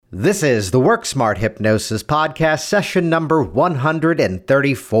This is the Work Smart Hypnosis Podcast, session number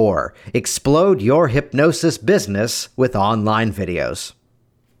 134. Explode your hypnosis business with online videos.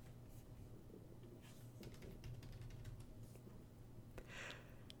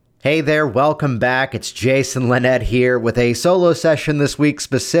 Hey there, welcome back. It's Jason Linett here with a solo session this week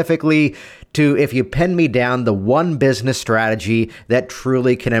specifically to, if you pin me down, the one business strategy that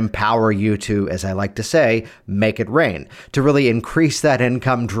truly can empower you to, as I like to say, make it rain, to really increase that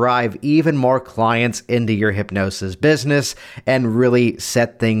income, drive even more clients into your hypnosis business, and really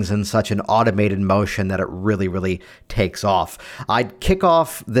set things in such an automated motion that it really takes off. I'd kick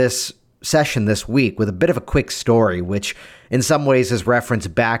off this session this week with a bit of a quick story, which in some ways is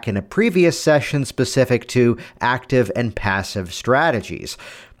referenced back in a previous session specific to active and passive strategies.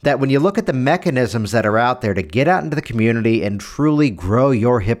 That when you look at the mechanisms that are out there to get out into the community and truly grow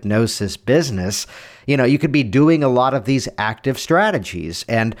your hypnosis business, you could be doing a lot of these active strategies.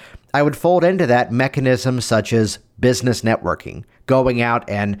 And I would fold into that mechanisms such as business networking, going out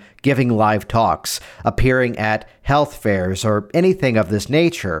and giving live talks, appearing at health fairs, or anything of this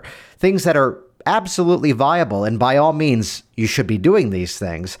nature. Things that are absolutely viable, and by all means, you should be doing these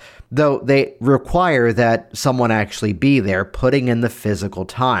things, though they require that someone actually be there, putting in the physical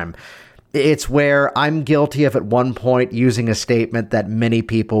time. It's where I'm guilty of at one point using a statement that many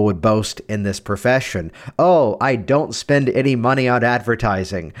people would boast in this profession. Oh, I don't spend any money on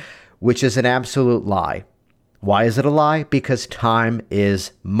advertising, which is an absolute lie. Why is it a lie? Because time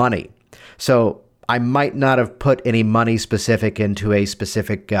is money. So I might not have put any money specific into a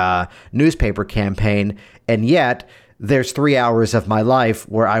specific newspaper campaign, and yet there's 3 hours of my life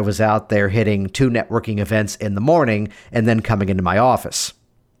where I was out there hitting 2 networking events in the morning and then coming into my office.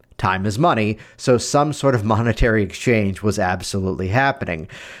 Time is money, so some sort of monetary exchange was absolutely happening.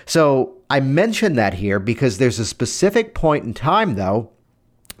 So I mention that here because there's a specific point in time, though,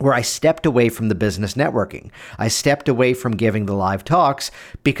 where I stepped away from the business networking. I stepped away from giving the live talks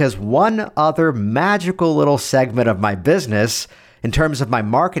because one other magical little segment of my business, in terms of my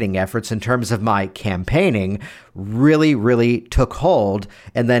marketing efforts, in terms of my campaigning, really took hold.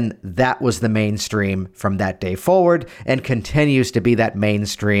 And then that was the mainstream from that day forward and continues to be that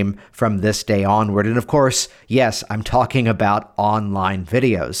mainstream from this day onward. And of course, yes, I'm talking about online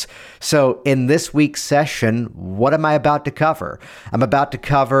videos. So in this week's session, what am I about to cover? I'm about to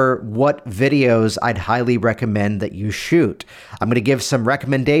cover what videos I'd highly recommend that you shoot. I'm going to give some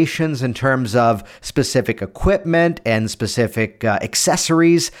recommendations in terms of specific equipment and specific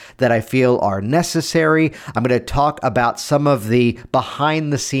accessories that I feel are necessary. I'm going to talk about some of the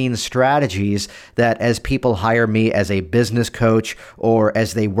behind-the-scenes strategies that as people hire me as a business coach or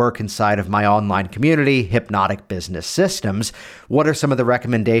as they work inside of my online community, Hypnotic Business Systems, what are some of the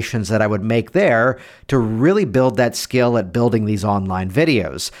recommendations that I would make there to really build that skill at building these online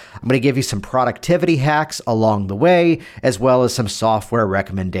videos. I'm going to give you some productivity hacks along the way, as well as some software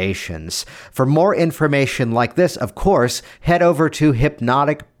recommendations. For more information like this, of course, head over to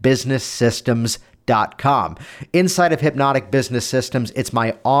hypnoticbusinesssystems.com. Inside of Hypnotic Business Systems, it's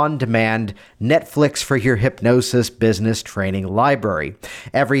my on-demand Netflix for your hypnosis business training library.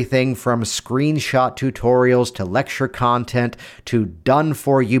 Everything from screenshot tutorials to lecture content to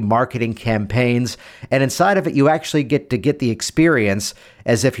done-for-you marketing campaigns. And inside of it, you actually get the experience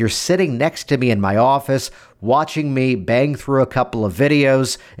as if you're sitting next to me in my office, watching me bang through a couple of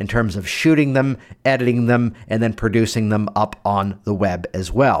videos in terms of shooting them, editing them, and then producing them up on the web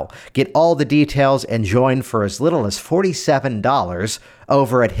as well. Get all the details and join for as little as $47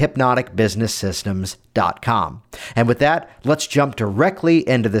 over at hypnoticbusinesssystems.com. And with that, let's jump directly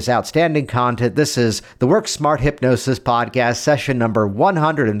into this outstanding content. This is the Work Smart Hypnosis Podcast, session number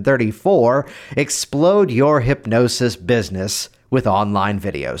 134, Explode Your Hypnosis Business with Online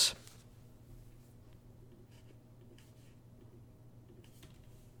Videos.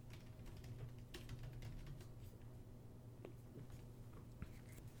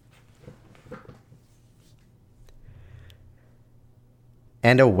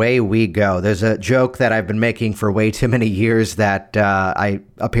 And away we go. There's a joke that I've been making for way too many years that I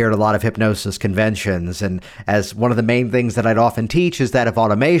appear at a lot of hypnosis conventions. And as one of the main things that I'd often teach is that of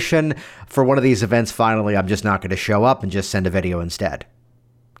automation. For one of these events, finally, I'm just not going to show up and just send a video instead.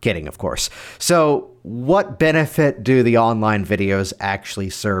 Kidding, of course. So what benefit do the online videos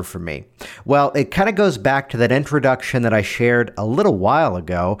actually serve for me? Well, it kind of goes back to that introduction that I shared a little while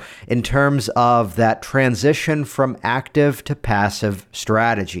ago in terms of that transition from active to passive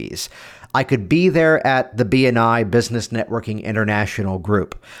strategies. I could be there at the BNI Business Networking International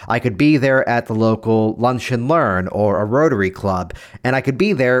Group. I could be there at the local Lunch and Learn or a Rotary Club, and I could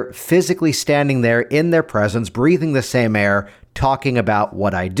be there physically standing there in their presence, breathing the same air, talking about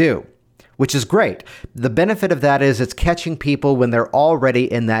what I do, which is great. The benefit of that is it's catching people when they're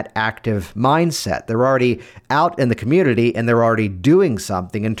already in that active mindset. They're already out in the community and they're already doing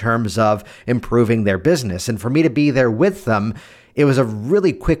something in terms of improving their business. And for me to be there with them, it was a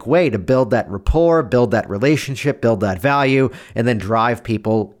really quick way to build that rapport, build that relationship, build that value, and then drive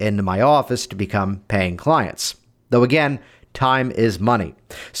people into my office to become paying clients. Though again, time is money.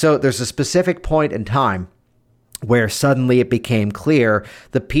 So there's a specific point in time where suddenly it became clear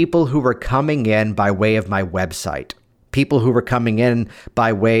the people who were coming in by way of my website, people who were coming in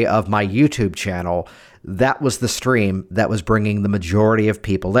by way of my YouTube channel, that was the stream that was bringing the majority of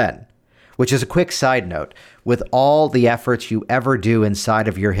people in. Which is a quick side note. With all the efforts you ever do inside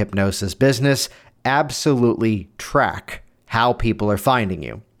of your hypnosis business, absolutely track how people are finding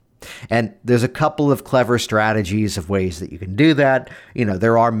you. And there's a couple of clever strategies of ways that you can do that.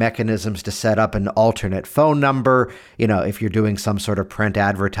 There are mechanisms to set up an alternate phone number. If you're doing some sort of print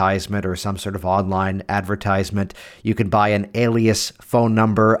advertisement or some sort of online advertisement, you can buy an alias phone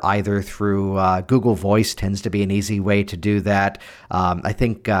number either through Google Voice tends to be an easy way to do that. I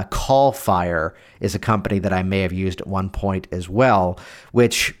think Callfire is a company that I may have used at one point as well,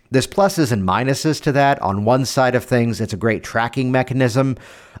 which there's pluses and minuses to that. On one side of things, it's a great tracking mechanism.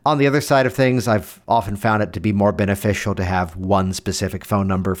 On the other side of things, I've often found it to be more beneficial to have one specific phone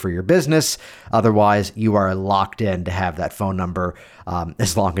number for your business. Otherwise, you are locked in to have that phone number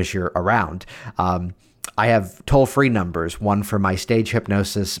as long as you're around. I have toll-free numbers, one for my stage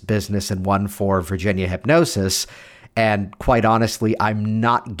hypnosis business and one for Virginia Hypnosis. And quite honestly, I'm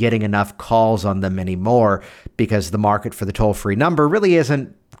not getting enough calls on them anymore because the market for the toll-free number really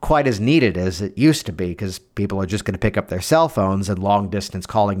isn't quite as needed as it used to be because people are just going to pick up their cell phones and long-distance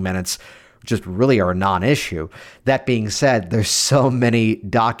calling minutes just really are a non-issue. That being said, there's so many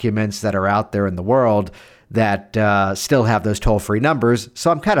documents that are out there in the world that still have those toll-free numbers, so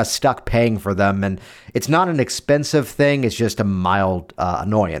I'm kind of stuck paying for them, and it's not an expensive thing, it's just a mild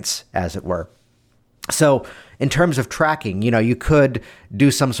annoyance, as it were. So in terms of tracking, you could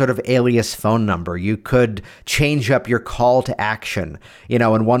do some sort of alias phone number. You could change up your call to action.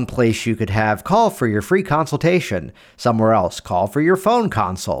 In one place you could have call for your free consultation. Somewhere else, call for your phone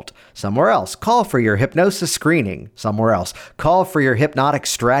consult. Somewhere else, call for your hypnosis screening. Somewhere else, call for your hypnotic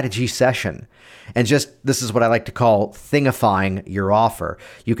strategy session. And this is what I like to call thingifying your offer.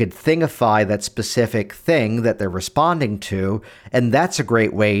 You could thingify that specific thing that they're responding to, and that's a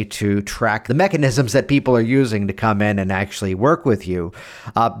great way to track the mechanisms that people are using to come in and actually work with you.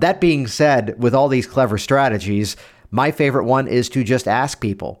 That being said, with all these clever strategies, my favorite one is to just ask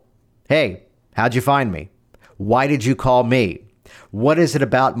people, hey, how'd you find me? Why did you call me? What is it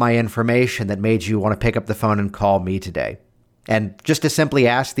about my information that made you want to pick up the phone and call me today? And just to simply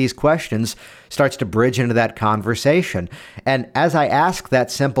ask these questions starts to bridge into that conversation. And as I ask that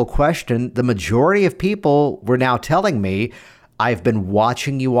simple question, the majority of people were now telling me, I've been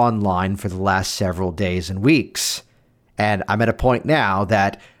watching you online for the last several days and weeks. And I'm at a point now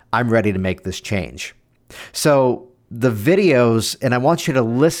that I'm ready to make this change. So the videos, and I want you to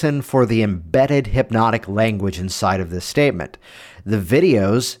listen for the embedded hypnotic language inside of this statement. The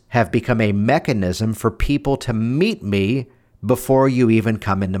videos have become a mechanism for people to meet me before you even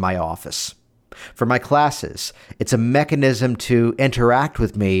come into my office. For my classes, it's a mechanism to interact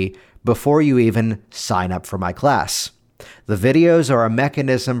with me before you even sign up for my class. The videos are a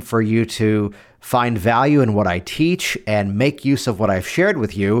mechanism for you to find value in what I teach and make use of what I've shared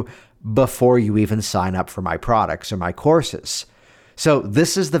with you before you even sign up for my products or my courses. So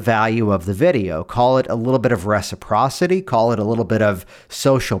this is the value of the video. Call it a little bit of reciprocity, call it a little bit of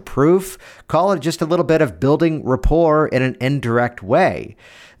social proof, call it just a little bit of building rapport in an indirect way,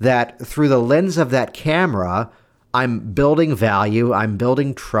 that through the lens of that camera, I'm building value, I'm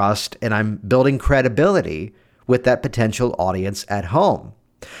building trust, and I'm building credibility with that potential audience at home.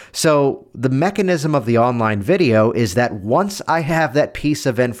 So the mechanism of the online video is that once I have that piece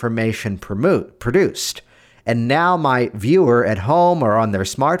of information produced, and now my viewer at home or on their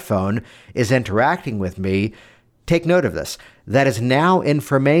smartphone is interacting with me, take note of this. That is now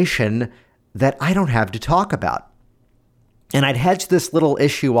information that I don't have to talk about. And I'd hedge this little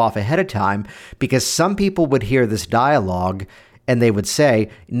issue off ahead of time because some people would hear this dialogue and they would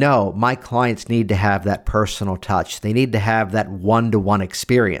say, no, my clients need to have that personal touch. They need to have that one-to-one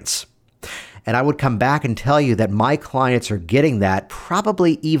experience. And I would come back and tell you that my clients are getting that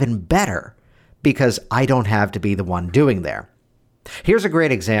probably even better because I don't have to be the one doing there. Here's a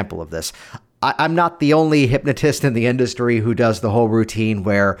great example of this. I'm not the only hypnotist in the industry who does the whole routine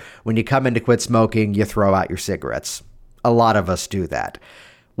where when you come in to quit smoking, you throw out your cigarettes. A lot of us do that.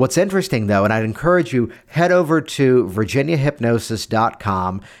 What's interesting, though, and I'd encourage you, head over to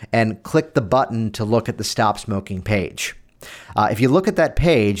virginiahypnosis.com and click the button to look at the Stop Smoking page. If you look at that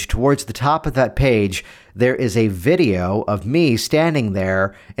page, towards the top of that page, there is a video of me standing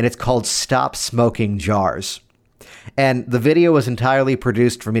there, and it's called Stop Smoking Jars. And the video was entirely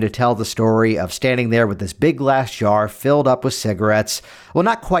produced for me to tell the story of standing there with this big glass jar filled up with cigarettes. Well,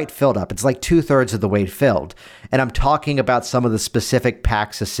 not quite filled up. It's like 2/3 of the way filled. And I'm talking about some of the specific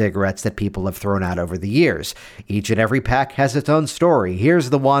packs of cigarettes that people have thrown out over the years. Each and every pack has its own story. Here's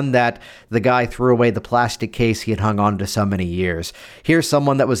the one that the guy threw away the plastic case he had hung on to so many years. Here's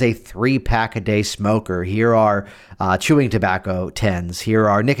someone that was a 3-pack-a-day smoker. Here are chewing tobacco tins. Here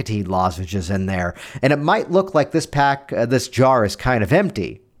are nicotine lozenges in there. And it might look like this jar is kind of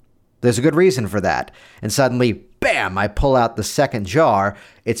empty. There's a good reason for that. And suddenly, bam, I pull out the second jar.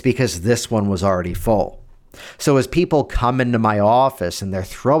 It's because this one was already full. So as people come into my office and they're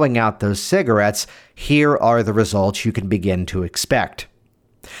throwing out those cigarettes, here are the results you can begin to expect.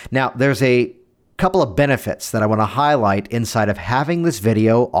 Now, there's a couple of benefits that I want to highlight inside of having this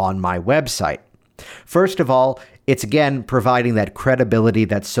video on my website. First of all, it's again providing that credibility,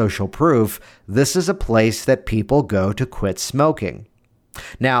 that social proof. This is a place that people go to quit smoking.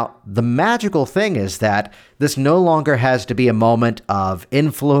 Now, the magical thing is that this no longer has to be a moment of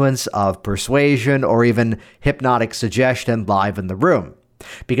influence, of persuasion, or even hypnotic suggestion live in the room.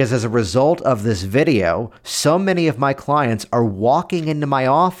 Because as a result of this video, so many of my clients are walking into my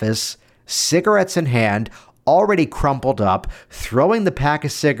office, cigarettes in hand, already crumpled up, throwing the pack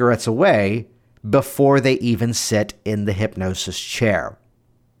of cigarettes away before they even sit in the hypnosis chair.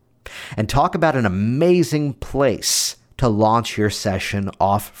 And talk about an amazing place to launch your session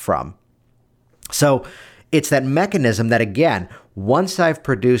off from. So it's that mechanism that, again, once I've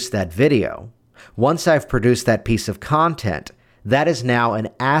produced that video, once I've produced that piece of content, that is now an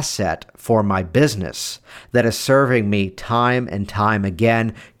asset for my business that is serving me time and time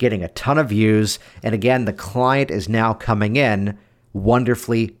again, getting a ton of views. And again, the client is now coming in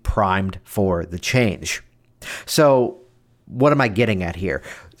wonderfully primed for the change. So what am I getting at here?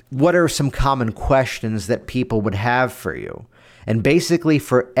 What are some common questions that people would have for you? And basically,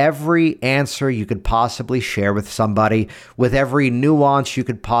 for every answer you could possibly share with somebody, with every nuance you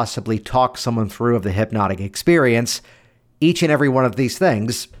could possibly talk someone through of the hypnotic experience, each and every one of these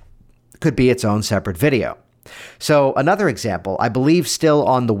things could be its own separate video. So another example, I believe still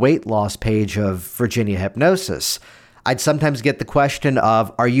on the weight loss page of Virginia Hypnosis, I'd sometimes get the question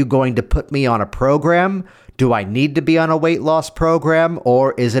of, are you going to put me on a program? Do I need to be on a weight loss program,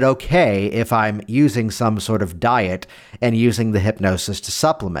 or is it okay if I'm using some sort of diet and using the hypnosis to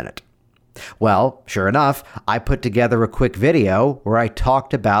supplement it? Well, sure enough, I put together a quick video where I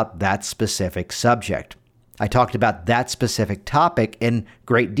talked about that specific subject. I talked about that specific topic in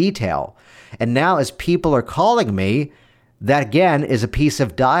great detail. And now as people are calling me, that again is a piece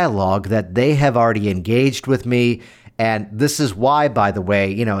of dialogue that they have already engaged with me. And this is why, by the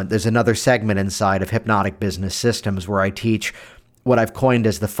way, there's another segment inside of Hypnotic Business Systems where I teach what I've coined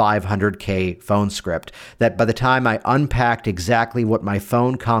as the 500K phone script, that by the time I unpacked exactly what my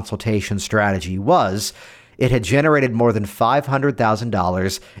phone consultation strategy was, it had generated more than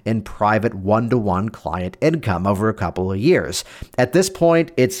 $500,000 in private one-to-one client income over a couple of years. At this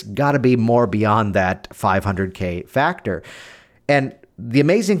point, it's got to be more beyond that 500K factor. And the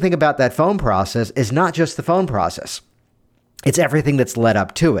amazing thing about that phone process is not just the phone process. It's everything that's led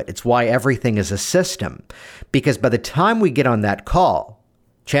up to it. It's why everything is a system. Because by the time we get on that call,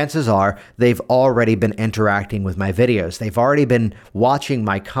 chances are they've already been interacting with my videos. They've already been watching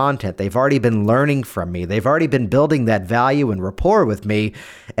my content. They've already been learning from me. They've already been building that value and rapport with me.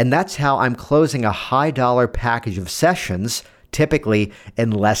 And that's how I'm closing a high-dollar package of sessions, typically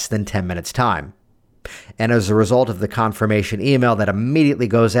in less than 10 minutes' time. And as a result of the confirmation email that immediately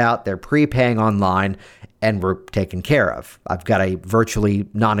goes out, they're prepaying online and we're taken care of. I've got a virtually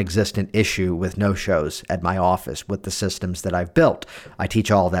non-existent issue with no-shows at my office with the systems that I've built. I teach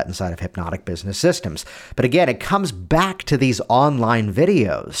all that inside of Hypnotic Business Systems. But again, it comes back to these online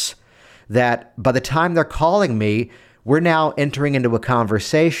videos that by the time they're calling me, we're now entering into a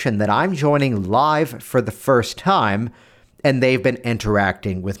conversation that I'm joining live for the first time, and they've been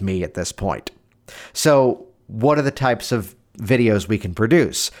interacting with me at this point. So what are the types of videos we can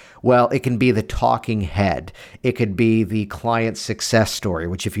produce? Well, it can be the talking head. It could be the client success story,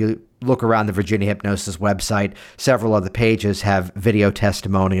 which if you look around the Virginia Hypnosis website, several of the pages have video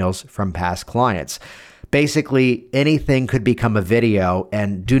testimonials from past clients. Basically, anything could become a video,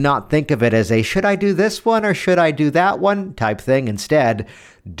 and do not think of it as a should I do this one or should I do that one type thing. Instead,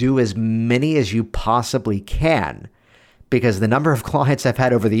 do as many as you possibly can. because the number of clients I've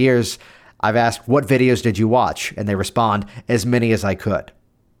had over the years, I've asked, what videos did you watch? And they respond, as many as I could.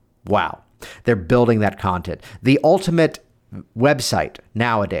 Wow. They're building that content. The ultimate website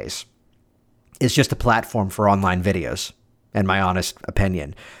nowadays is just a platform for online videos, in my honest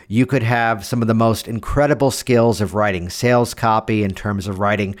opinion. You could have some of the most incredible skills of writing sales copy in terms of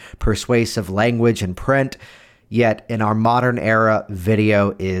writing persuasive language and print, yet in our modern era,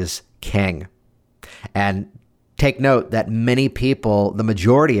 video is king. And take note that many people, the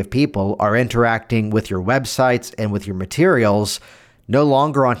majority of people, are interacting with your websites and with your materials no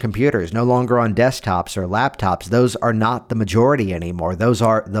longer on computers, no longer on desktops or laptops. Those are not the majority anymore. Those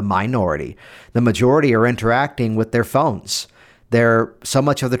are the minority. The majority are interacting with their phones. So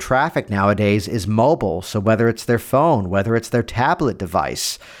much of the traffic nowadays is mobile. So whether it's their phone, whether it's their tablet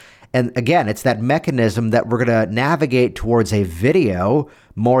device, and again, it's that mechanism that we're going to navigate towards a video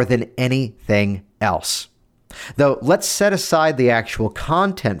more than anything else. Though, let's set aside the actual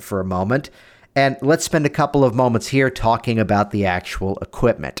content for a moment, and let's spend a couple of moments here talking about the actual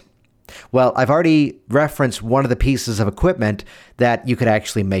equipment. Well, I've already referenced one of the pieces of equipment that you could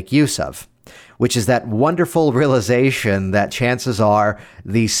actually make use of, which is that wonderful realization that chances are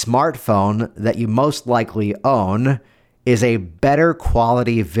the smartphone that you most likely own is a better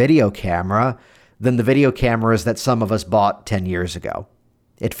quality video camera than the video cameras that some of us bought 10 years ago.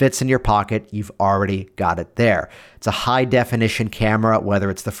 It fits in your pocket. You've already got it there. It's a high definition camera, whether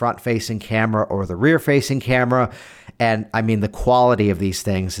it's the front facing camera or the rear facing camera. And I mean, the quality of these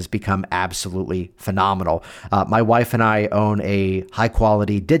things has become absolutely phenomenal. My wife and I own a high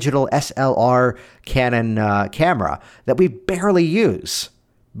quality digital SLR Canon camera that we barely use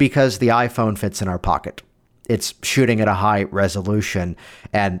because the iPhone fits in our pocket. It's shooting at a high resolution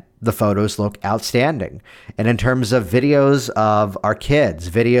and the photos look outstanding. And in terms of videos of our kids,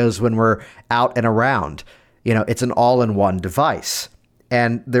 videos when we're out and around, it's an all-in-one device.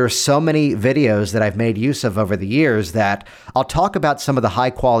 And there are so many videos that I've made use of over the years that I'll talk about some of the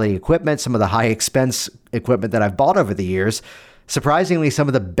high-quality equipment, some of the high-expense equipment that I've bought over the years. Surprisingly, some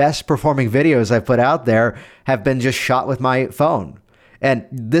of the best-performing videos I've put out there have been just shot with my phone. And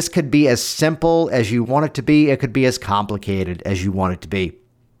this could be as simple as you want it to be. It could be as complicated as you want it to be.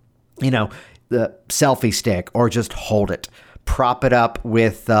 The selfie stick, or just hold it, prop it up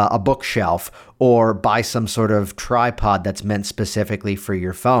with a bookshelf, or buy some sort of tripod that's meant specifically for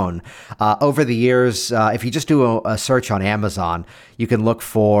your phone. Over the years, if you just do a search on Amazon, you can look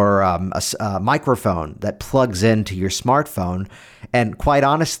for a microphone that plugs into your smartphone. And quite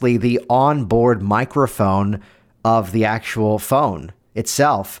honestly, the onboard microphone of the actual phone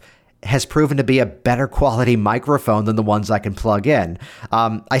itself has proven to be a better quality microphone than the ones I can plug in.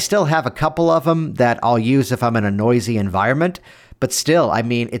 I still have a couple of them that I'll use if I'm in a noisy environment, but still,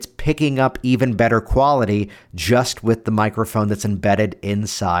 it's picking up even better quality just with the microphone that's embedded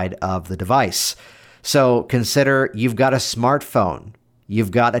inside of the device. So consider you've got a smartphone,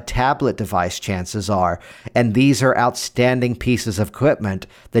 you've got a tablet device, chances are, and these are outstanding pieces of equipment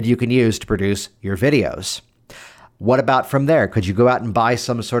that you can use to produce your videos. What about from there? Could you go out and buy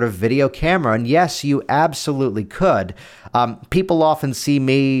some sort of video camera? And yes, you absolutely could. People often see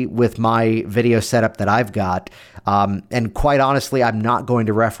me with my video setup that I've got. And quite honestly, I'm not going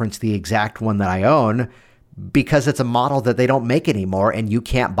to reference the exact one that I own because it's a model that they don't make anymore and you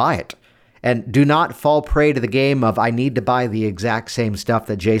can't buy it. And do not fall prey to the game of I need to buy the exact same stuff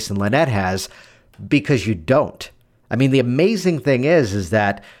that Jason Linett has, because you don't. The amazing thing is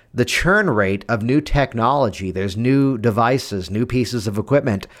that the churn rate of new technology, there's new devices, new pieces of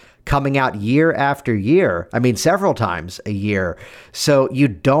equipment coming out year after year. Several times a year. So you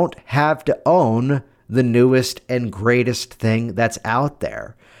don't have to own the newest and greatest thing that's out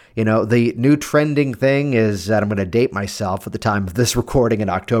there. The new trending thing is that I'm going to date myself at the time of this recording in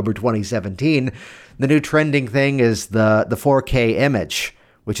October 2017. The new trending thing is the 4K image,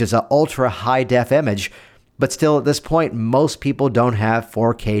 which is an ultra high def image. But still, at this point, most people don't have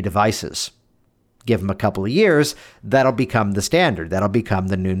 4K devices. Give them a couple of years, that'll become the standard. That'll become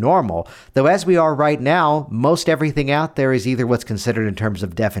the new normal. Though as we are right now, most everything out there is either what's considered in terms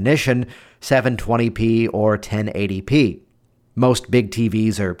of definition, 720p or 1080p. Most big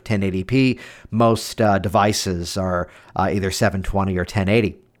TVs are 1080p. Most devices are either 720 or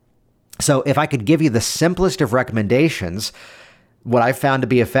 1080. So if I could give you the simplest of recommendations, what I've found to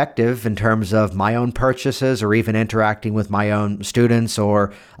be effective in terms of my own purchases or even interacting with my own students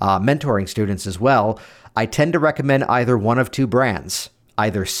or mentoring students as well, I tend to recommend either one of two brands,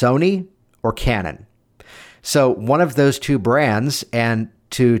 either Sony or Canon. So one of those two brands, and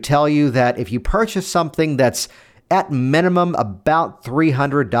to tell you that if you purchase something that's at minimum about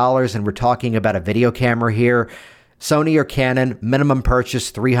 $300, and we're talking about a video camera here, Sony or Canon, minimum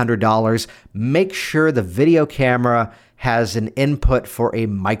purchase $300. Make sure the video camera has an input for a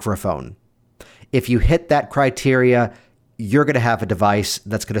microphone. If you hit that criteria, you're going to have a device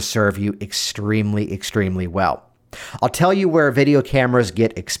that's going to serve you extremely, extremely well. I'll tell you where video cameras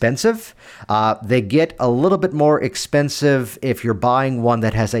get expensive. They get a little bit more expensive if you're buying one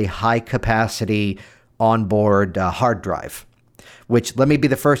that has a high capacity onboard hard drive, which, let me be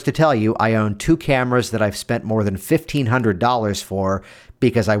the first to tell you, I own 2 cameras that I've spent more than $1,500 for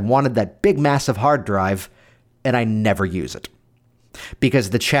because I wanted that big, massive hard drive, and I never use it. Because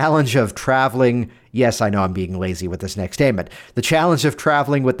the challenge of traveling, yes, I know I'm being lazy with this next statement, the challenge of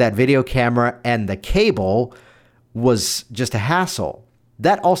traveling with that video camera and the cable was just a hassle.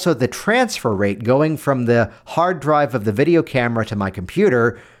 That also, the transfer rate going from the hard drive of the video camera to my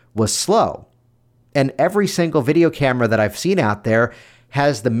computer was slow. And every single video camera that I've seen out there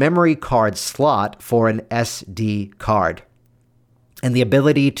has the memory card slot for an SD card. And the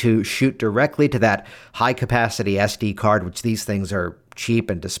ability to shoot directly to that high capacity SD card, which these things are cheap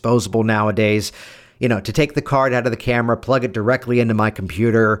and disposable nowadays, to take the card out of the camera, plug it directly into my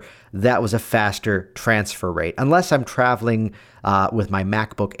computer, that was a faster transfer rate. Unless I'm traveling with my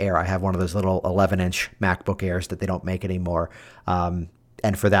MacBook Air. I have one of those little 11-inch MacBook Airs that they don't make anymore.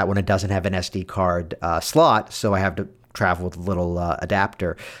 And for that one, it doesn't have an SD card slot, so I have to travel with a little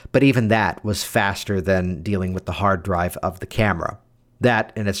adapter. But even that was faster than dealing with the hard drive of the camera.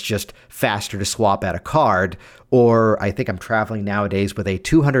 That, and it's just faster to swap out a card, or I think I'm traveling nowadays with a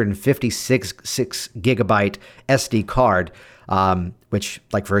 256 gigabyte SD card, which,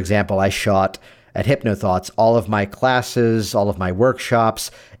 like, for example, I shot at HypnoThoughts all of my classes, all of my workshops,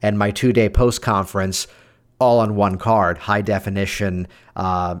 and my 2-day post-conference all on one card, high definition,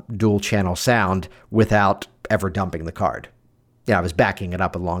 dual channel sound, without ever dumping the card. I was backing it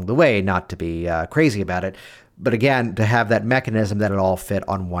up along the way, not to be crazy about it, but again, to have that mechanism that it all fit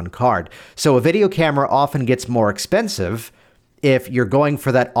on one card. So a video camera often gets more expensive if you're going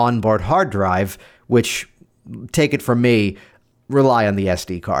for that onboard hard drive, which, take it from me, rely on the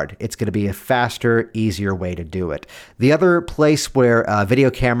SD card. It's going to be a faster, easier way to do it. The other place where a video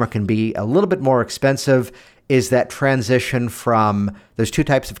camera can be a little bit more expensive is that transition from, there's 2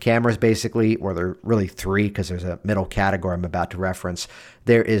 types of cameras basically, or there are really 3 because there's a middle category I'm about to reference.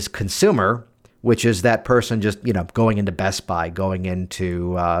 There is consumer, which is that person just, going into Best Buy, going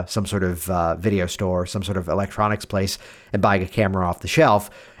into some sort of video store, some sort of electronics place and buying a camera off the shelf,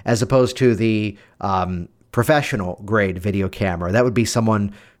 as opposed to the professional grade video camera. That would be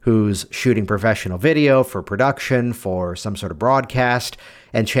someone who's shooting professional video for production, for some sort of broadcast,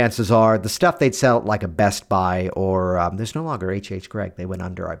 and chances are the stuff they'd sell at like a Best Buy or there's no longer H.H. Gregg. They went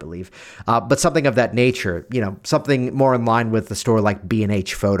under, I believe. But something of that nature, something more in line with the store like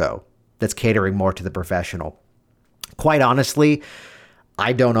B&H Photo that's catering more to the professional. Quite honestly,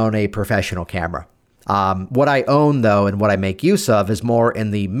 I don't own a professional camera. What I own, though, and what I make use of is more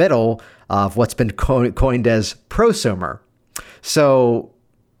in the middle of what's been coined as prosumer. So,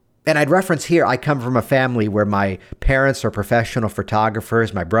 and I'd reference here, I come from a family where my parents are professional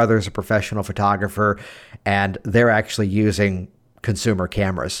photographers, my brother's a professional photographer, and they're actually using consumer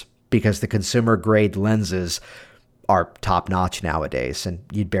cameras because the consumer grade lenses are top-notch nowadays, and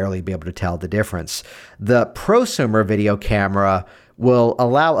you'd barely be able to tell the difference. The prosumer video camera will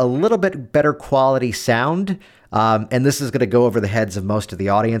allow a little bit better quality sound, and this is going to go over the heads of most of the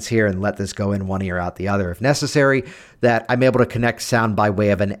audience here and let this go in one ear out the other if necessary, that I'm able to connect sound by way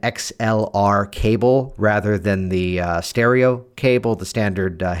of an XLR cable rather than the stereo cable, the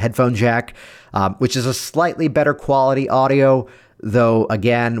standard headphone jack, which is a slightly better quality audio. Though,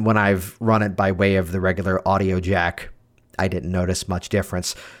 again, when I've run it by way of the regular audio jack, I didn't notice much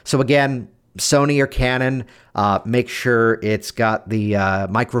difference. So again, Sony or Canon, make sure it's got the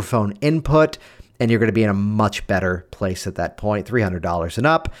microphone input, and you're going to be in a much better place at that point, $300 and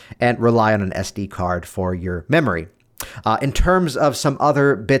up, and rely on an SD card for your memory. In terms of some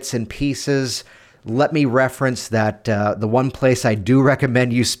other bits and pieces, let me reference that the one place I do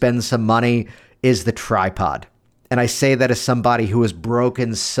recommend you spend some money is the tripod. And I say that as somebody who has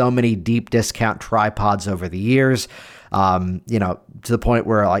broken so many deep discount tripods over the years, to the point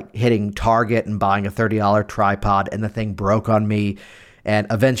where like hitting Target and buying a $30 tripod and the thing broke on me. And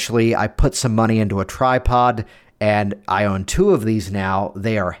eventually I put some money into a tripod, and I own 2 of these now.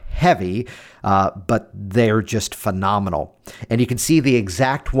 They are heavy, but they're just phenomenal. And you can see the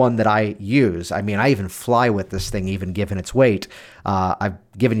exact one that I use. I mean, I even fly with this thing, even given its weight. I've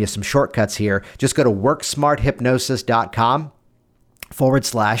given you some shortcuts here. Just go to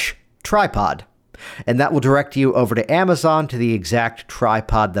worksmarthypnosis.com/tripod. And that will direct you over to Amazon to the exact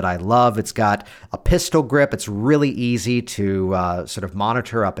tripod that I love. It's got a pistol grip. It's really easy to sort of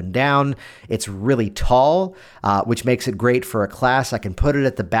monitor up and down. It's really tall, which makes it great for a class. I can put it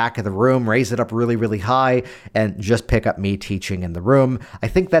at the back of the room, raise it up really, really high, and just pick up me teaching in the room. I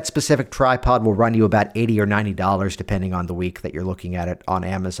think that specific tripod will run you about $80 or $90, depending on the week that you're looking at it on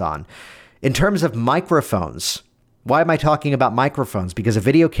Amazon. In terms of microphones, why am I talking about microphones? Because a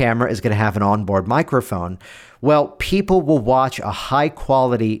video camera is going to have an onboard microphone. Well, people will watch a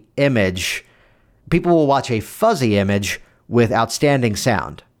high-quality image. People will watch a fuzzy image with outstanding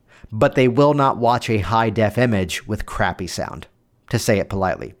sound, but they will not watch a high-def image with crappy sound, to say it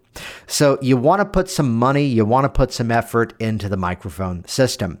politely. So you want to put some money, you want to put some effort into the microphone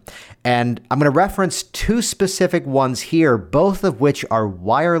system. And I'm going to reference two specific ones here, both of which are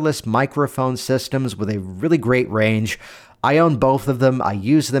wireless microphone systems with a really great range. I own both of them. I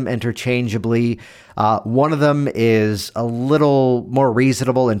use them interchangeably. One of them is a little more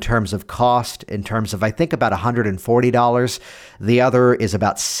reasonable in terms of cost, in terms of, I think, about $140. The other is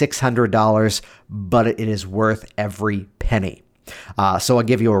about $600, but it is worth every penny. So I'll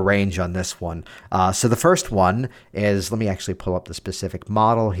give you a range on this one. So the first one is, let me actually pull up the specific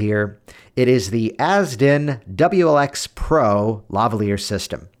model here. It is the Asden WLX Pro lavalier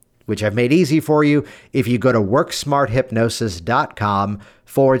system, which I've made easy for you if you go to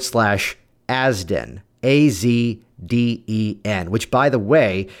worksmarthypnosis.com/Asden, AZDEN, which, by the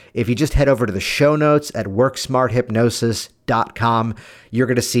way, if you just head over to the show notes at worksmarthypnosis.com, you're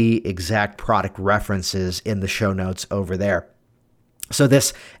going to see exact product references in the show notes over there. So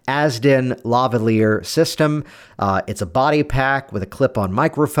this Asden lavalier system, it's a body pack with a clip-on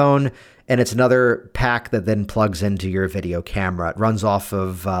microphone, and it's another pack that then plugs into your video camera. It runs off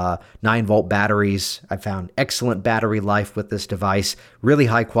of 9-volt batteries. I found excellent battery life with this device, really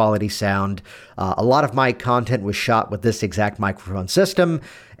high-quality sound. A lot of my content was shot with this exact microphone system,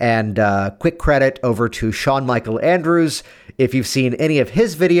 and quick credit over to Sean Michael Andrews. If you've seen any of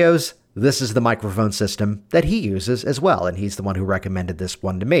his videos, this is the microphone system that he uses as well, and he's the one who recommended this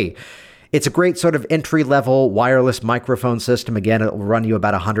one to me. It's a great sort of entry-level wireless microphone system. Again, it will run you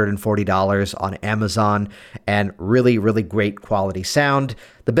about $140 on Amazon, and really, really great quality sound.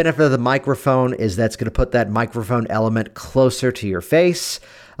 The benefit of the microphone is that it's going to put that microphone element closer to your face,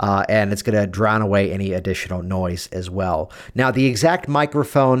 and it's going to drown away any additional noise as well. Now, the exact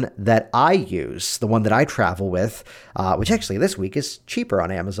microphone that I use, the one that I travel with, which actually this week is cheaper on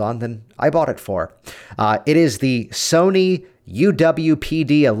Amazon than I bought it for, it is the Sony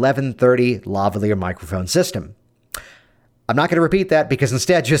UWPD 1130 lavalier microphone system. I'm not going to repeat that, because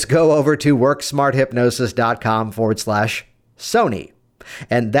instead just go over to worksmarthypnosis.com/Sony.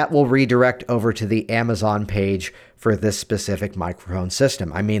 And that will redirect over to the Amazon page for this specific microphone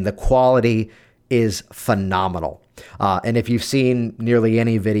system. I mean, the quality is phenomenal. And if you've seen nearly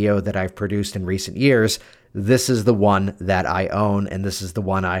any video that I've produced in recent years, this is the one that I own, and this is the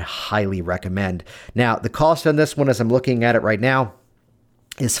one I highly recommend. Now, the cost on this one, as I'm looking at it right now,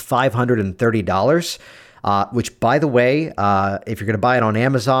 is $530. Which, by the way, if you're going to buy it on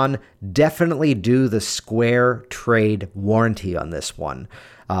Amazon, definitely do the Square Trade warranty on this one.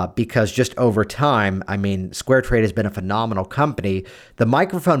 Because just over time, I mean, Square Trade has been a phenomenal company. The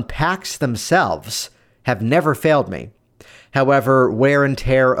microphone packs themselves have never failed me. However, wear and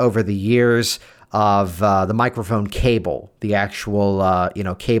tear over the years of the microphone cable, the actual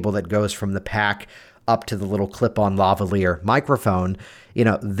cable that goes from the pack up to the little clip-on lavalier microphone,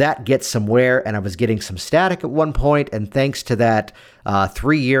 that gets some wear, and I was getting some static at one point, and thanks to that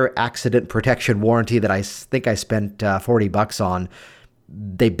 3-year accident protection warranty that I think I spent $40 on,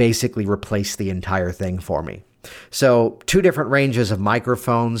 they basically replaced the entire thing for me. So 2 different ranges of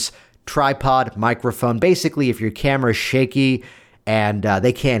microphones, tripod, microphone. Basically, if your camera is shaky and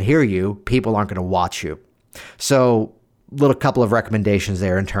they can't hear you, people aren't going to watch you. So couple of recommendations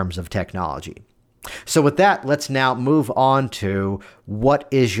there in terms of technology. So with that, let's now move on to what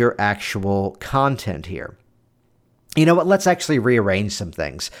is your actual content here. You know what? Let's actually rearrange some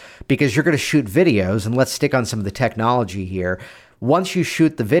things, because you're going to shoot videos, and let's stick on some of the technology here. Once you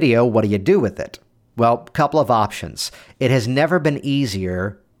shoot the video, what do you do with it? Well, a couple of options. It has never been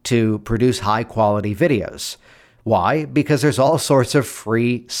easier to produce high-quality videos. Why? Because there's all sorts of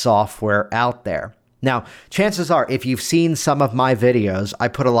free software out there. Now, chances are, if you've seen some of my videos, I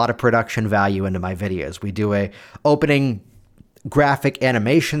put a lot of production value into my videos. We do a opening graphic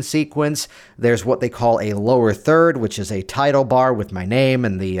animation sequence. There's what they call a lower third, which is a title bar with my name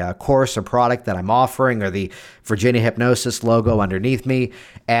and the course or product that I'm offering, or the Virginia Hypnosis logo underneath me.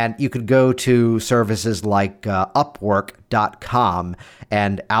 And you could go to services like Upwork.com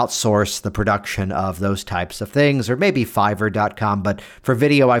and outsource the production of those types of things, or maybe Fiverr.com. But for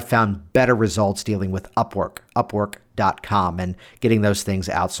video, I've found better results dealing with Upwork.com and getting those things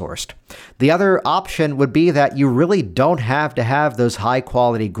outsourced. The other option would be that you really don't have to have those high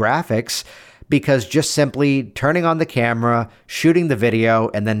quality graphics, because just simply turning on the camera, shooting the video,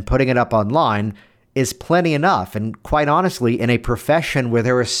 and then putting it up online is plenty enough. And quite honestly, in a profession where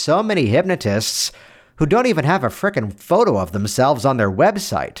there are so many hypnotists who don't even have a frickin' photo of themselves on their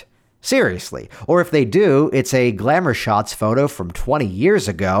website. Seriously. Or if they do, it's a Glamour Shots photo from 20 years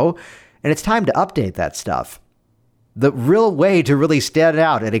ago, and it's time to update that stuff. The real way to really stand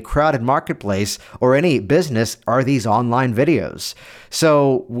out at a crowded marketplace or any business are these online videos.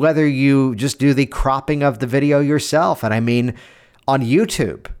 So whether you just do the cropping of the video yourself, and I mean on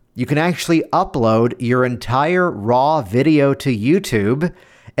YouTube, you can actually upload your entire raw video to YouTube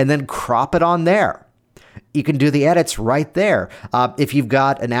and then crop it on there. You can do the edits right there. If you've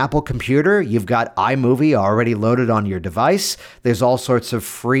got an Apple computer, you've got iMovie already loaded on your device. There's all sorts of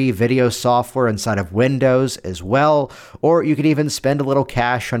free video software inside of Windows as well. Or you could even spend a little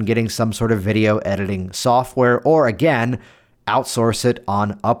cash on getting some sort of video editing software, or again, outsource it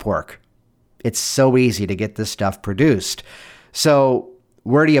on Upwork. It's so easy to get this stuff produced. So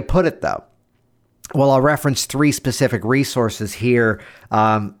where do you put it though? Well, I'll reference three specific resources here.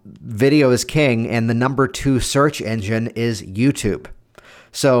 Video is king, and the number 2 search engine is YouTube.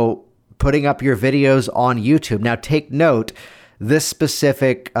 So putting up your videos on YouTube. Now take note, this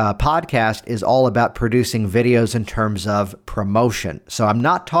specific podcast is all about producing videos in terms of promotion. So I'm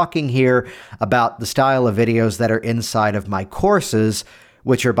not talking here about the style of videos that are inside of my courses,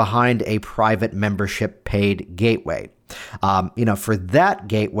 which are behind a private membership paid gateway. For that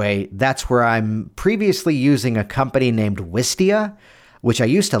gateway, that's where I'm previously using a company named Wistia, which I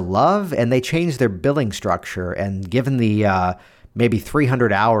used to love, and they changed their billing structure. And given the maybe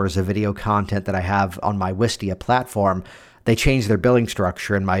 300 hours of video content that I have on my Wistia platform, they changed their billing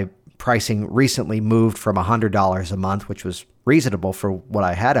structure, and my pricing recently moved from $100 a month, which was reasonable for what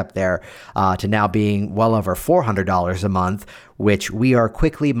I had up there, to now being well over $400 a month, which we are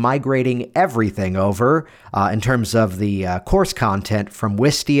quickly migrating everything over in terms of the course content from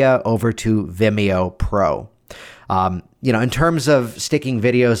Wistia over to Vimeo Pro. In terms of sticking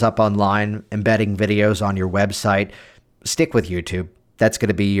videos up online, embedding videos on your website, stick with YouTube. That's going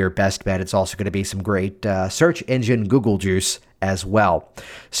to be your best bet. It's also going to be some great search engine Google juice as well.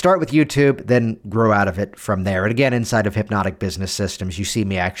 Start with YouTube, then grow out of it from there. And again, inside of Hypnotic Business Systems, you see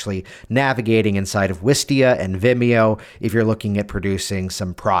me actually navigating inside of Wistia and Vimeo if you're looking at producing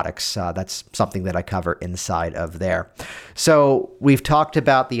some products. That's something that I cover inside of there. So we've talked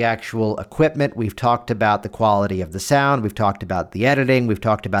about the actual equipment. We've talked about the quality of the sound. We've talked about the editing. We've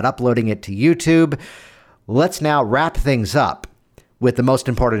talked about uploading it to YouTube. Let's now wrap things up with the most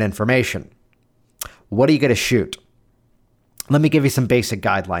important information. What are you going to shoot? Let me give you some basic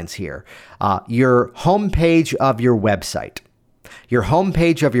guidelines here. Your homepage of your website. Your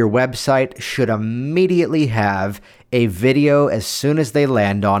homepage of your website should immediately have a video as soon as they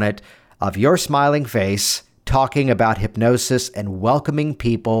land on it of your smiling face talking about hypnosis and welcoming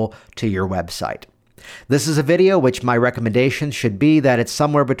people to your website. This is a video which my recommendation should be that it's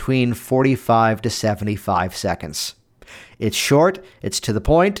somewhere between 45 to 75 seconds. It's short, it's to the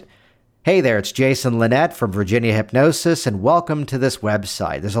point. Hey there, it's Jason Linett from Virginia Hypnosis, and welcome to this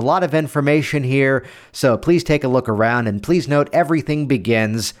website. There's a lot of information here, so please take a look around, and please note everything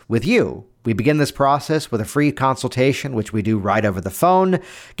begins with you. We begin this process with a free consultation, which we do right over the phone.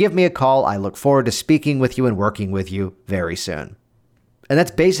 Give me a call. I look forward to speaking with you and working with you very soon. And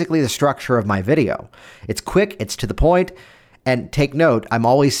that's basically the structure of my video. It's quick, it's to the point, and take note, I'm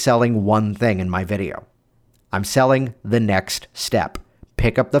always selling one thing in my video. I'm selling the next step.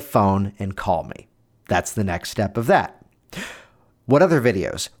 Pick up the phone and call me. That's the next step of that. What other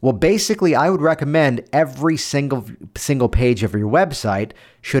videos? Well, basically, I would recommend every single page of your website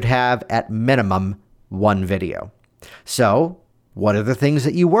should have at minimum one video. So, what are the things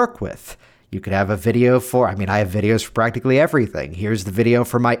that you work with? You could have a video for, I have videos for practically everything. Here's the video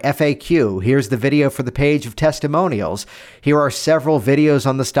for my FAQ. Here's the video for the page of testimonials. Here are several videos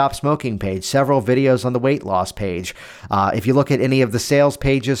on the Stop Smoking page, several videos on the weight loss page. If you look at any of the sales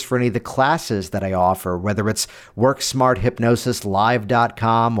pages for any of the classes that I offer, whether it's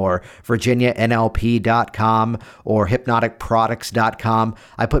WorkSmartHypnosisLive.com or VirginiaNLP.com or HypnoticProducts.com,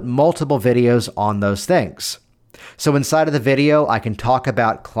 I put multiple videos on those things. So inside of the video, I can talk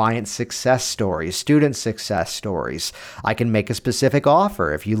about client success stories, student success stories. I can make a specific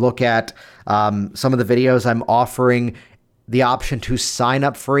offer. If you look at some of the videos, I'm offering the option to sign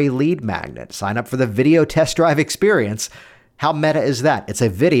up for a lead magnet, sign up for the video test drive experience. How meta is that? It's a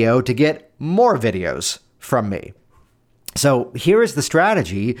video to get more videos from me. So here is the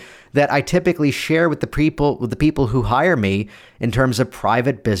strategy that I typically share with the people who hire me in terms of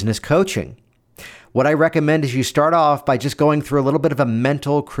private business coaching. What I recommend is you start off by just going through a little bit of a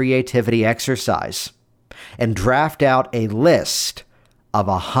mental creativity exercise and draft out a list of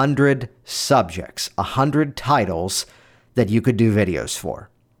 100 subjects, 100 titles that you could do videos for.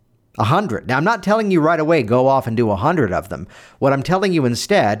 100. Now, I'm not telling you right away, go off and do 100 of them. What I'm telling you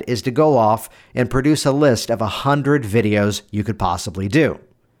instead is to go off and produce a list of 100 videos you could possibly do.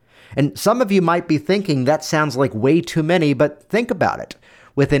 And some of you might be thinking that sounds like way too many, but think about it.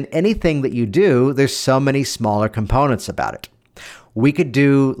 Within anything that you do, there's so many smaller components about it.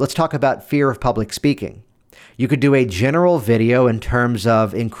 Let's talk about fear of public speaking. You could do a general video in terms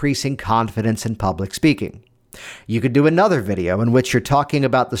of increasing confidence in public speaking. You could do another video in which you're talking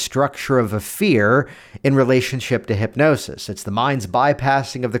about the structure of a fear in relationship to hypnosis. It's the mind's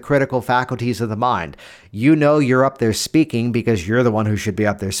bypassing of the critical faculties of the mind. You know you're up there speaking because you're the one who should be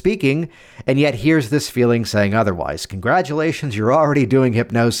up there speaking, and yet here's this feeling saying otherwise. Congratulations, you're already doing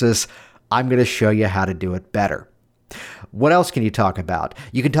hypnosis. I'm going to show you how to do it better. What else can you talk about?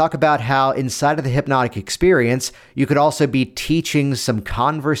 You can talk about how inside of the hypnotic experience, you could also be teaching some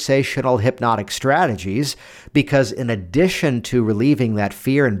conversational hypnotic strategies because in addition to relieving that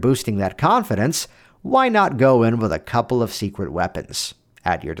fear and boosting that confidence, why not go in with a couple of secret weapons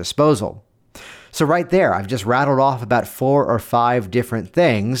at your disposal? So right there, I've just rattled off about 4 or 5 different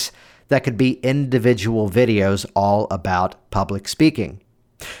things that could be individual videos all about public speaking.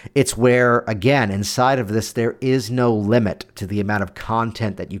 It's where, again, inside of this, there is no limit to the amount of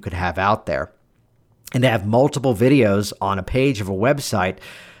content that you could have out there. And to have multiple videos on a page of a website,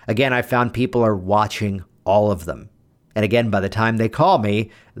 again, I found people are watching all of them. And again, by the time they call me,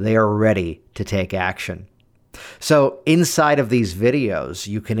 they are ready to take action. So inside of these videos,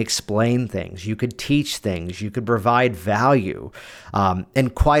 you can explain things, you could teach things, you could provide value.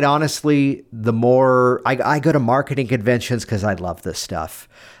 And quite honestly, the more I go to marketing conventions because I love this stuff.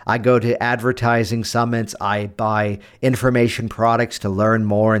 I go to advertising summits. I buy information products to learn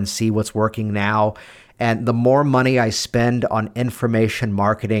more and see what's working now. And the more money I spend on information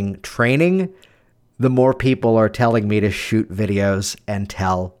marketing training, the more people are telling me to shoot videos and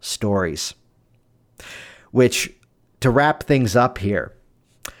tell stories. Which, to wrap things up here,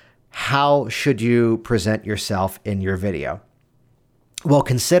 how should you present yourself in your video? Well,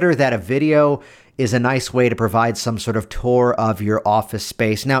 consider that a video is a nice way to provide some sort of tour of your office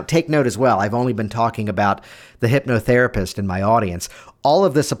space. Now, take note as well, I've only been talking about the hypnotherapist in my audience. All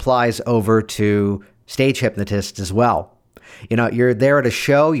of this applies over to stage hypnotists as well. You know, you're there at a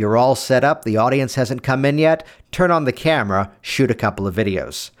show, you're all set up, the audience hasn't come in yet, turn on the camera, shoot a couple of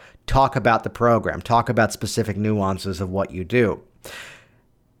videos. Talk about the program, talk about specific nuances of what you do.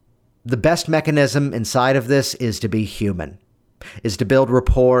 The best mechanism inside of this is to be human, is to build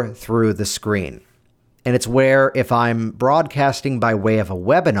rapport through the screen. And it's where if I'm broadcasting by way of a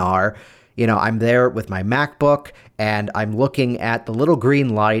webinar, you know, I'm there with my MacBook and I'm looking at the little green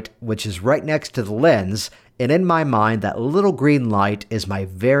light, which is right next to the lens. And in my mind, that little green light is my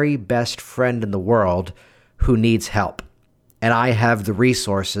very best friend in the world who needs help. And I have the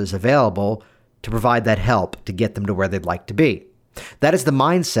resources available to provide that help to get them to where they'd like to be. That is the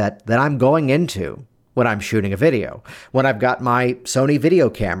mindset that I'm going into when I'm shooting a video. When I've got my Sony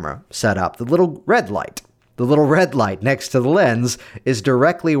video camera set up, the little red light next to the lens is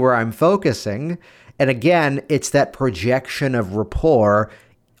directly where I'm focusing. And again, it's that projection of rapport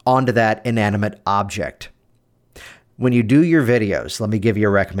onto that inanimate object. When you do your videos, let me give you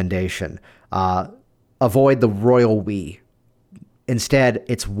a recommendation. Avoid the royal we. Instead,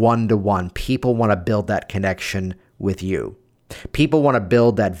 it's one-to-one. People want to build that connection with you. People want to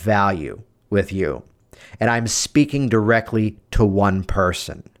build that value with you. And I'm speaking directly to one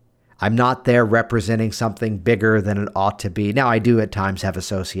person. I'm not there representing something bigger than it ought to be. Now, I do at times have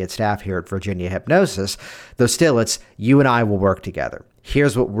associate staff here at Virginia Hypnosis, though still it's you and I will work together.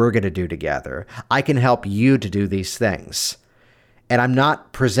 Here's what we're going to do together. I can help you to do these things. And I'm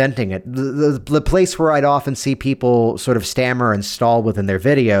not presenting it. The place where I'd often see people sort of stammer and stall within their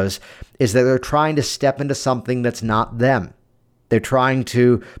videos is that they're trying to step into something that's not them. They're trying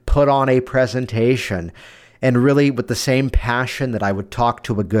to put on a presentation and really with the same passion that I would talk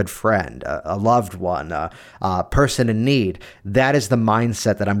to a good friend, a loved one, a person in need. That is the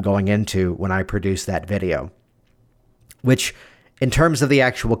mindset that I'm going into when I produce that video. which in terms of the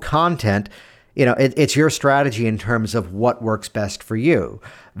actual content, it's your strategy in terms of what works best for you.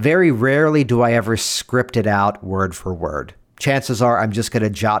 Very rarely do I ever script it out word for word. Chances are I'm just going to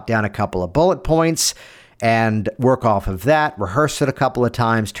jot down a couple of bullet points and work off of that, rehearse it a couple of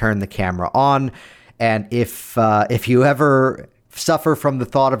times, turn the camera on. And if you ever suffer from the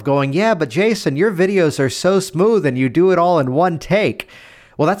thought of going, yeah, but Jason, your videos are so smooth and you do it all in one take.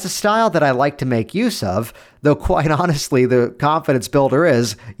 Well, that's a style that I like to make use of, though quite honestly, the confidence builder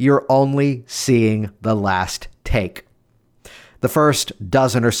is you're only seeing the last take. The first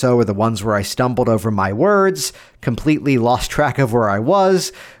dozen or so are the ones where I stumbled over my words, completely lost track of where I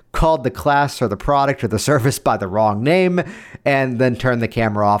was, called the class or the product or the service by the wrong name, and then turned the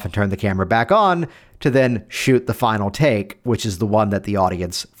camera off and turned the camera back on to then shoot the final take, which is the one that the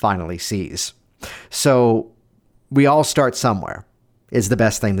audience finally sees. So we all start somewhere, is the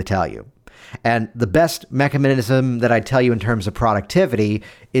best thing to tell you. And the best mechanism that I tell you in terms of productivity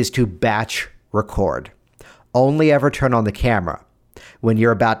is to batch record. Only ever turn on the camera when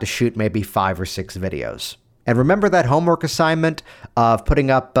you're about to shoot maybe 5 or 6 videos. And remember that homework assignment of putting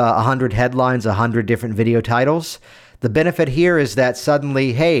up 100 headlines, 100 different video titles? The benefit here is that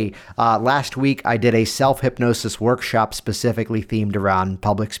suddenly, hey, last week I did a self-hypnosis workshop specifically themed around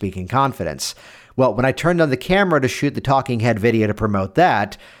public speaking confidence. Well, when I turned on the camera to shoot the talking head video to promote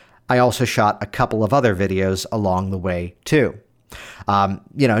that, I also shot a couple of other videos along the way too.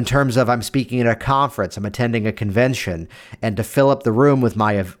 In terms of I'm speaking at a conference, I'm attending a convention, and to fill up the room with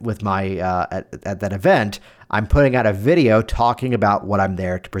my at that event, I'm putting out a video talking about what I'm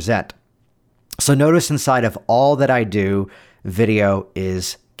there to present. So notice inside of all that I do, video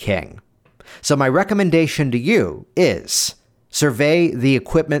is king. So my recommendation to you is survey the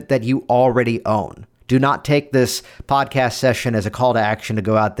equipment that you already own. Do not take this podcast session as a call to action to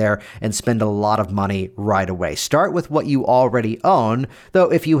go out there and spend a lot of money right away. Start with what you already own,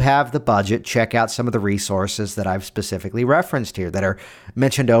 though if you have the budget, check out some of the resources that I've specifically referenced here that are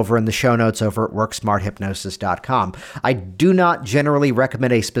mentioned over in the show notes over at worksmarthypnosis.com. I do not generally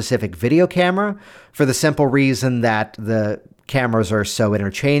recommend a specific video camera for the simple reason that the cameras are so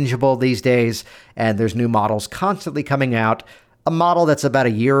interchangeable these days, and there's new models constantly coming out. A model that's about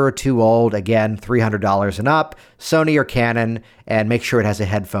a year or two old, again, $300 and up, Sony or Canon, and make sure it has a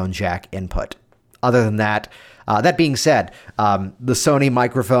headphone jack input. Other than that, that being said, the Sony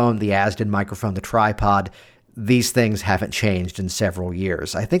microphone, the Asden microphone, the tripod, these things haven't changed in several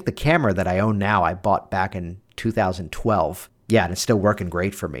years. I think the camera that I own now, I bought back in 2012. Yeah, and it's still working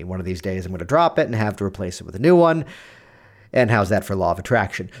great for me. One of these days I'm going to drop it and have to replace it with a new one. And how's that for law of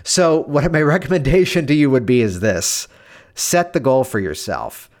attraction? So what my recommendation to you would be is this. Set the goal for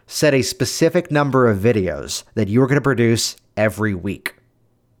yourself. Set a specific number of videos that you're going to produce every week.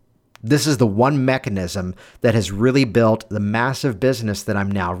 This is the one mechanism that has really built the massive business that I'm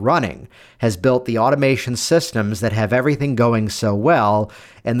now running, has built the automation systems that have everything going so well,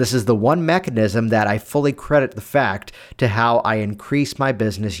 and this is the one mechanism that I fully credit the fact to how I increase my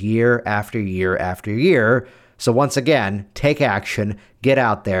business year after year after year. So once again, take action, get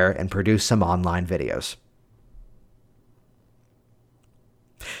out there, and produce some online videos.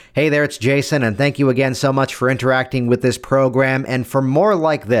 Hey there, it's Jason, and thank you again so much for interacting with this program. And for more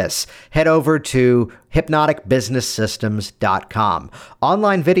like this, head over to hypnoticbusinesssystems.com.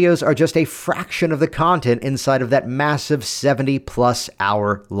 Online videos are just a fraction of the content inside of that massive 70-plus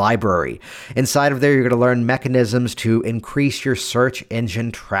hour library. Inside of there, you're going to learn mechanisms to increase your search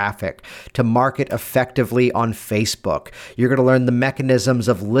engine traffic, to market effectively on Facebook. You're going to learn the mechanisms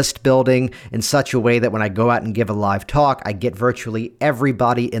of list building in such a way that when I go out and give a live talk, I get virtually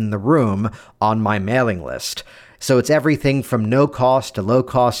everybody in the room on my mailing list. So it's everything from no-cost to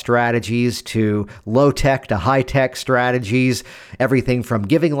low-cost strategies to low-tech to high-tech strategies, everything from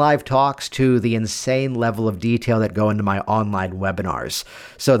giving live talks to the insane level of detail that go into my online webinars.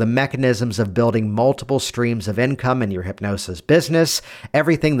 So the mechanisms of building multiple streams of income in your hypnosis business,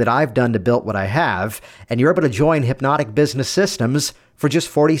 everything that I've done to build what I have, and you're able to join Hypnotic Business Systems for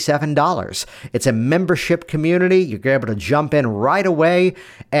just $47. It's a membership community. You're able to jump in right away,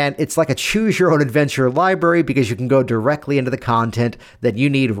 and it's like a choose-your-own-adventure library because you can go directly into the content that you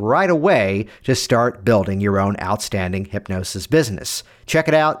need right away to start building your own outstanding hypnosis business. Check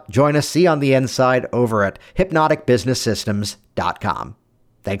it out. Join us. See you on the inside over at hypnoticbusinesssystems.com.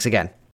 Thanks again.